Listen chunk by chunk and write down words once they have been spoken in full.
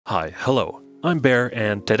Hello. I'm Bear,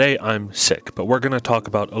 and today I'm sick, but we're going to talk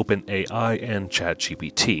about OpenAI and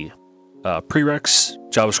ChatGPT. Prereqs,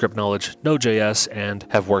 JavaScript knowledge, Node.js, and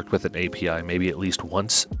have worked with an API maybe at least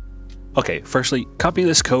once. Okay, firstly, copy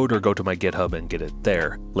this code or go to my GitHub and get it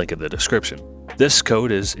there, link in the description. This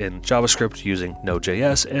code is in JavaScript using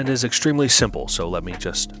Node.js and is extremely simple, so let me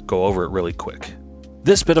just go over it really quick.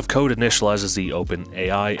 This bit of code initializes the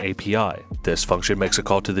OpenAI API. This function makes a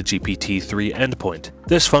call to the GPT-3 endpoint.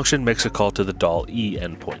 This function makes a call to the DALL-E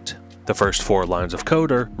endpoint. The first 4 lines of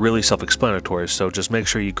code are really self-explanatory, so just make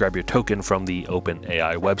sure you grab your token from the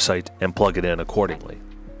OpenAI website and plug it in accordingly.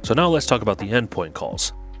 So now let's talk about the endpoint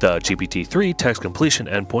calls. The GPT-3 text completion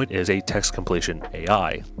endpoint is a text completion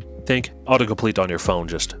AI. Think autocomplete on your phone,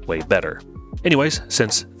 just way better. Anyways,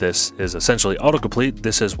 since this is essentially autocomplete,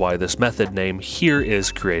 this is why this method name here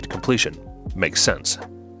is create completion. Makes sense.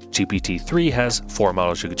 GPT-3 has 4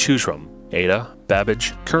 models you could choose from: Ada,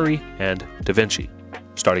 Babbage, Curry, and DaVinci.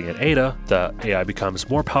 Starting at Ada, the AI becomes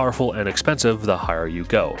more powerful and expensive the higher you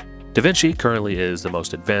go. DaVinci currently is the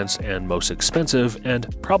most advanced and most expensive,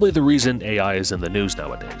 and probably the reason AI is in the news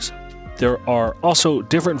nowadays. There are also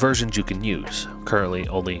different versions you can use. Currently,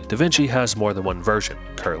 only DaVinci has more than one version,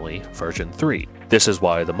 currently version 3. This is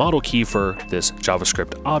why the model key for this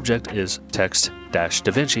JavaScript object is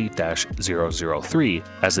text-davinci-003,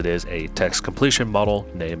 as it is a text completion model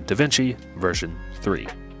named DaVinci version 3.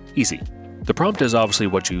 Easy. The prompt is obviously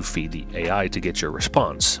what you feed the AI to get your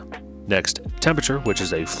response. Next, temperature, which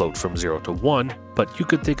is a float from 0 to 1, but you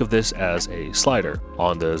could think of this as a slider.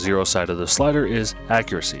 On the 0 side of the slider is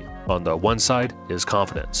accuracy. On the 1 side is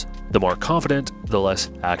confidence. The more confident, the less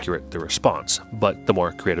accurate the response, but the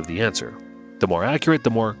more creative the answer. The more accurate, the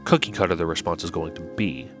more cookie cutter the response is going to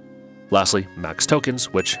be. Lastly, max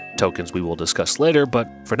tokens, which tokens we will discuss later, but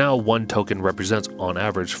for now 1 token represents on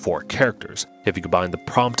average 4 characters. If you combine the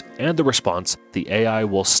prompt and the response, the AI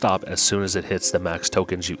will stop as soon as it hits the max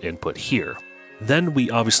tokens you input here. Then we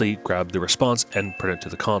obviously grab the response and print it to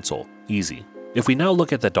the console. Easy. If we now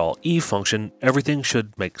look at the DALL-E function, everything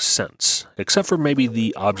should make sense, except for maybe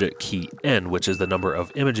the object key n, which is the number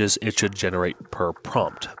of images it should generate per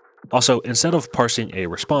prompt. Also, instead of parsing a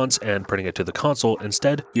response and printing it to the console,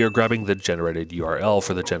 instead, you're grabbing the generated URL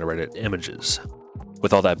for the generated images.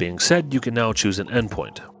 With all that being said, you can now choose an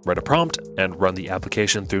endpoint, write a prompt, and run the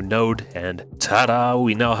application through Node, and ta-da!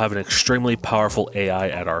 We now have an extremely powerful AI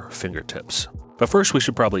at our fingertips. But first, we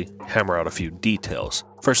should probably hammer out a few details.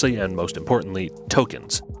 Firstly, and most importantly,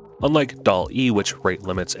 tokens. Unlike DALL-E, which rate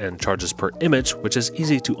limits and charges per image, which is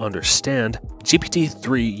easy to understand,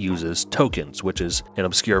 GPT-3 uses tokens, which is an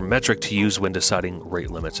obscure metric to use when deciding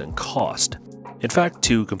rate limits and cost. In fact,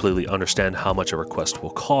 to completely understand how much a request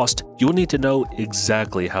will cost, you will need to know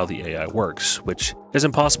exactly how the AI works, which is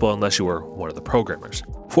impossible unless you are one of the programmers.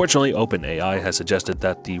 Fortunately, OpenAI has suggested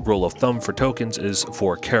that the rule of thumb for tokens is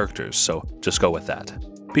 4 characters, so just go with that.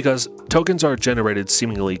 Because tokens are generated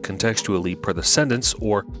seemingly contextually per the sentence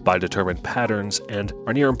or by determined patterns and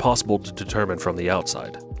are near impossible to determine from the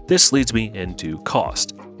outside. This leads me into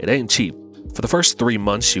cost. It ain't cheap. For the first 3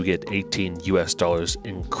 months, you get $18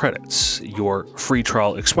 in credits. Your free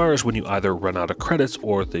trial expires when you either run out of credits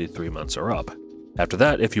or the 3 months are up. After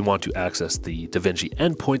that, if you want to access the DaVinci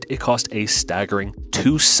endpoint, it costs a staggering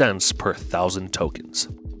 2 cents per 1,000 tokens.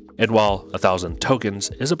 And while 1,000 tokens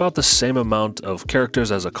is about the same amount of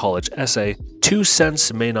characters as a college essay, 2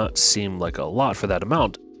 cents may not seem like a lot for that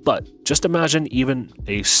amount, but just imagine even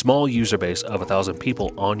a small user base of 1,000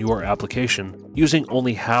 people on your application using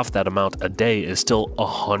only half that amount a day is still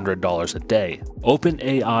 $100 a day.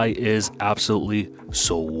 OpenAI is absolutely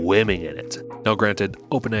swimming in it. Now granted,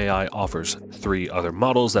 OpenAI offers 3 other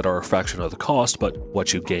models that are a fraction of the cost, but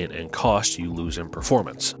what you gain in cost, you lose in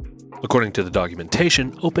performance. According to the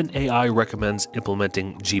documentation, OpenAI recommends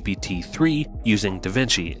implementing GPT-3 using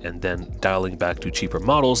DaVinci and then dialing back to cheaper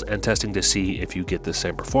models and testing to see if you get the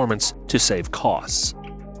same performance to save costs.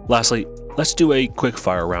 Lastly, let's do a quick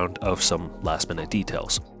fire round of some last-minute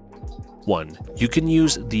details. 1. You can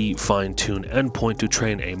use the fine-tune endpoint to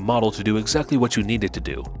train a model to do exactly what you need it to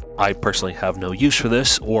do. I personally have no use for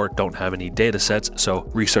this or don't have any datasets, so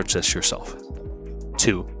research this yourself.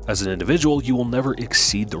 2. As an individual, you will never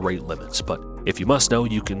exceed the rate limits, but if you must know,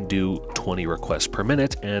 you can do 20 requests per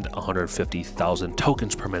minute and 150,000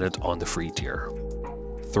 tokens per minute on the free tier.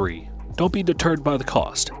 3. Don't be deterred by the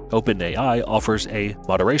cost. OpenAI offers a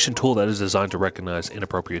moderation tool that is designed to recognize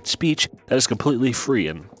inappropriate speech that is completely free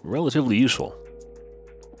and relatively useful.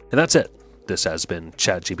 And that's it. This has been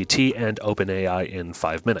ChatGPT and OpenAI in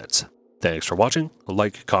 5 minutes. Thanks for watching.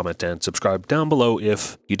 Like, comment, and subscribe down below.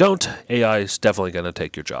 If you don't, AI is definitely going to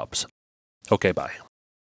take your jobs. Okay, bye.